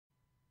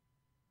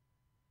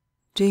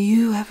Do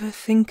you ever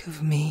think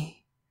of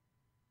me?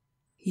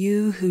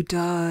 You who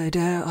died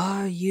ere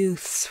our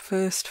youth's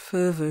first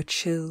fervour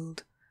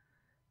chilled,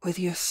 with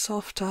your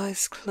soft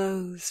eyes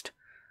closed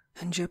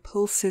and your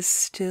pulses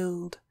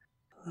stilled,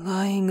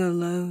 lying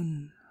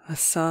alone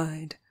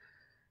aside.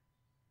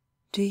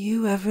 Do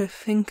you ever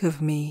think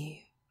of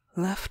me,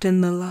 left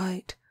in the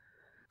light,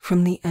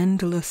 from the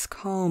endless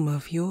calm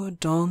of your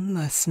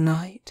dawnless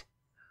night?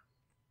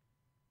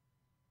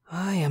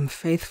 I am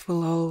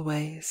faithful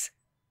always.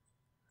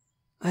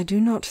 I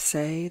do not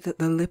say that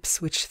the lips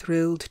which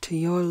thrilled to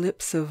your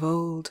lips of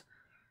old,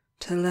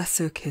 to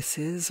lesser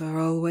kisses are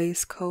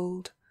always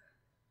cold.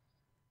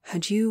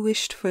 Had you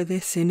wished for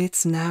this in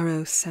its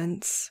narrow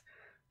sense,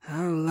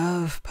 our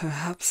love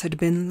perhaps had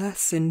been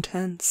less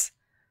intense.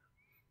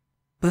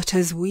 But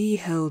as we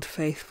held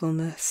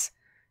faithfulness,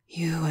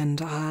 you and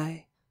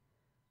I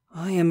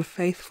am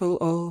faithful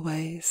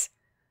always,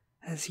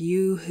 as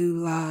you who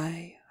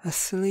lie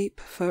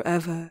asleep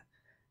forever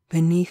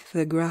beneath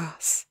the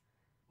grass,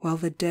 while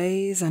the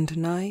days and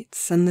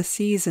nights and the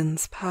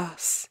seasons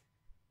pass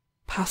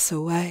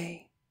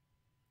away.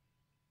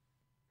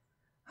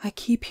 I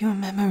keep your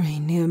memory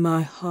near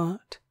my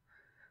heart,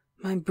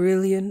 my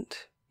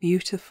brilliant,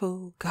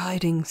 beautiful,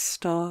 guiding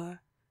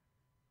star,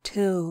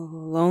 till,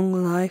 long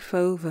life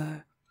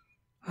over,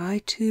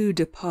 I too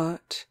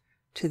depart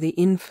to the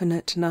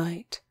infinite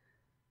night,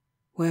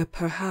 where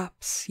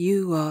perhaps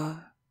you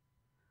are.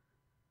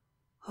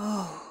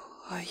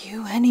 Oh, are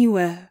you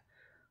anywhere,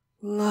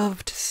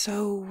 loved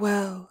so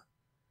well?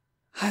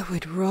 I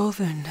would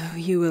rather know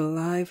you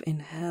alive in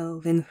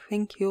hell than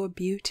think your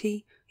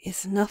beauty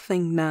is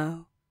nothing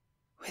now,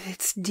 with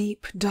its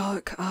deep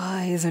dark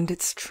eyes and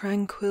its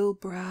tranquil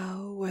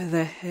brow where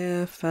the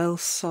hair fell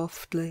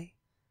softly.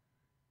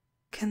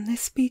 Can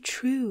this be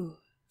true,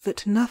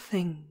 that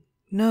nothing,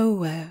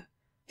 nowhere,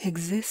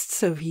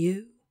 exists of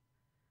you?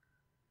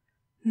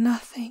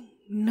 Nothing,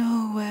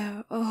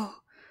 nowhere, oh,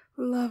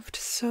 loved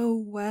so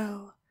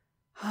well,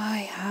 I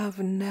have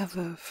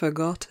never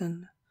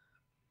forgotten.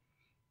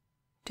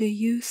 Do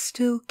you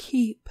still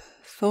keep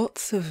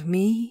thoughts of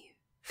me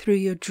through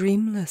your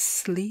dreamless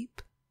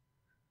sleep?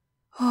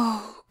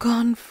 Oh,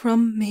 gone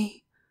from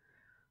me,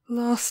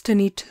 lost in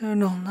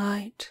eternal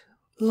night,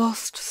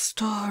 lost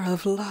star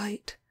of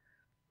light,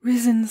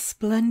 risen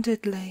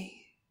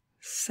splendidly,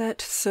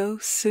 set so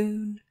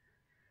soon.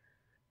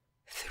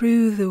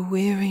 Through the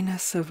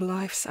weariness of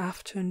life's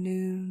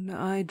afternoon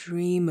I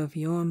dream of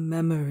your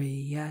memory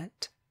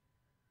yet.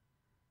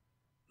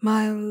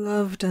 My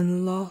loved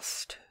and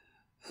lost,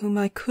 whom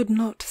I could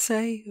not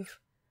save,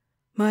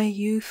 my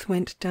youth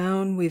went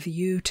down with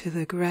you to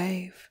the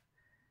grave.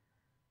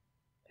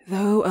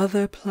 Though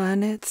other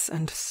planets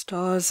and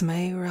stars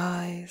may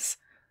rise,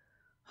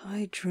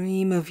 I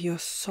dream of your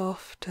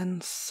soft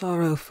and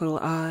sorrowful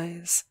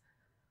eyes,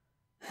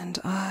 and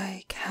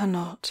I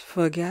cannot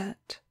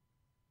forget.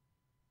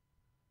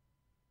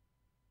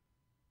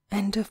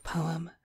 End of poem.